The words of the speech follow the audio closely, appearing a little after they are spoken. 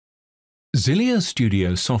ZYLIA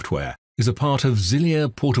Studio software is a part of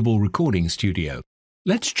ZYLIA Portable Recording Studio.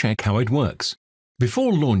 Let's check how it works.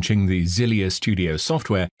 Before launching the ZYLIA Studio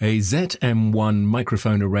software, a ZM1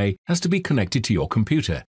 microphone array has to be connected to your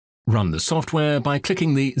computer. Run the software by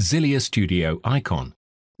clicking the ZYLIA Studio icon.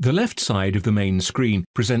 The left side of the main screen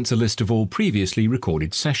presents a list of all previously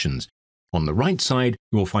recorded sessions. On the right side,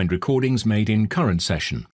 you will find recordings made in current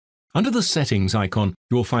session. Under the Settings icon,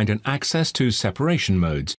 you will find an access to separation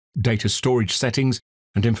modes, data storage settings,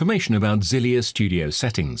 and information about ZYLIA Studio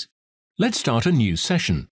settings. Let's start a new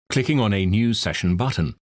session, clicking on a New Session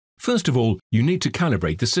button. First of all, you need to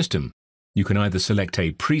calibrate the system. You can either select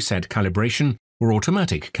a preset calibration or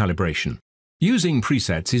automatic calibration. Using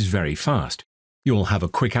presets is very fast. You'll have a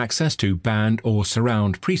quick access to band or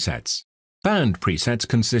surround presets. Band presets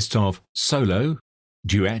consist of solo,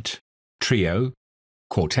 duet, trio,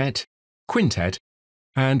 quartet, quintet,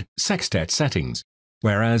 and sextet settings,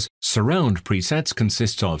 whereas surround presets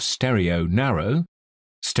consist of stereo narrow,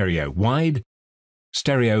 stereo wide,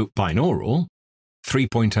 stereo binaural,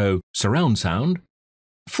 3.0 surround sound,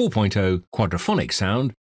 4.0 quadraphonic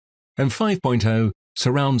sound, and 5.0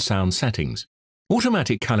 surround sound settings.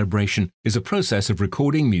 Automatic calibration is a process of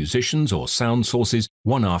recording musicians or sound sources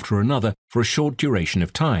one after another for a short duration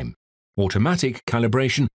of time. Automatic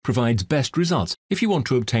calibration provides best results if you want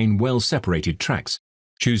to obtain well-separated tracks.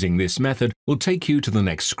 Choosing this method will take you to the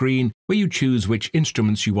next screen where you choose which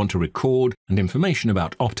instruments you want to record and information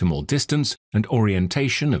about optimal distance and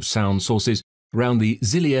orientation of sound sources around the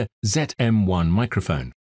ZYLIA ZM1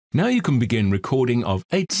 microphone. Now you can begin recording of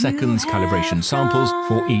 8 seconds calibration samples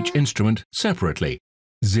for each instrument separately.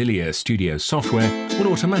 ZYLIA Studio software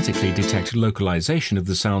will automatically detect localization of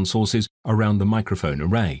the sound sources around the microphone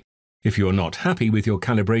array. If you're not happy with your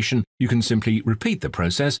calibration, you can simply repeat the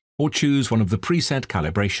process or choose one of the preset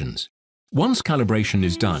calibrations. Once calibration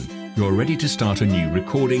is done, you're ready to start a new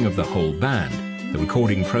recording of the whole band. The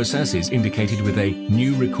recording process is indicated with a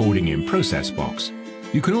New Recording in Process box.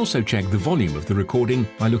 You can also check the volume of the recording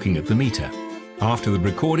by looking at the meter. After the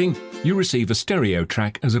recording, you receive a stereo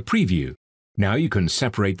track as a preview. Now you can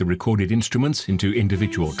separate the recorded instruments into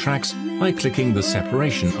individual tracks by clicking the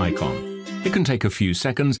separation icon. It can take a few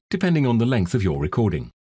seconds depending on the length of your recording.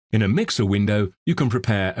 In a mixer window, you can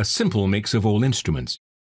prepare a simple mix of all instruments.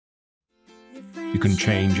 You can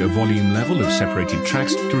change a volume level of separated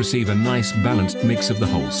tracks to receive a nice balanced mix of the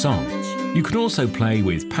whole song. You can also play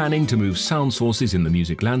with panning to move sound sources in the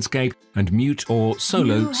music landscape and mute or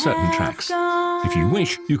solo certain tracks. If you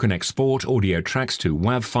wish, you can export audio tracks to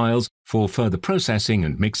WAV files for further processing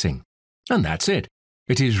and mixing. And that's it.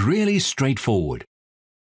 It is really straightforward.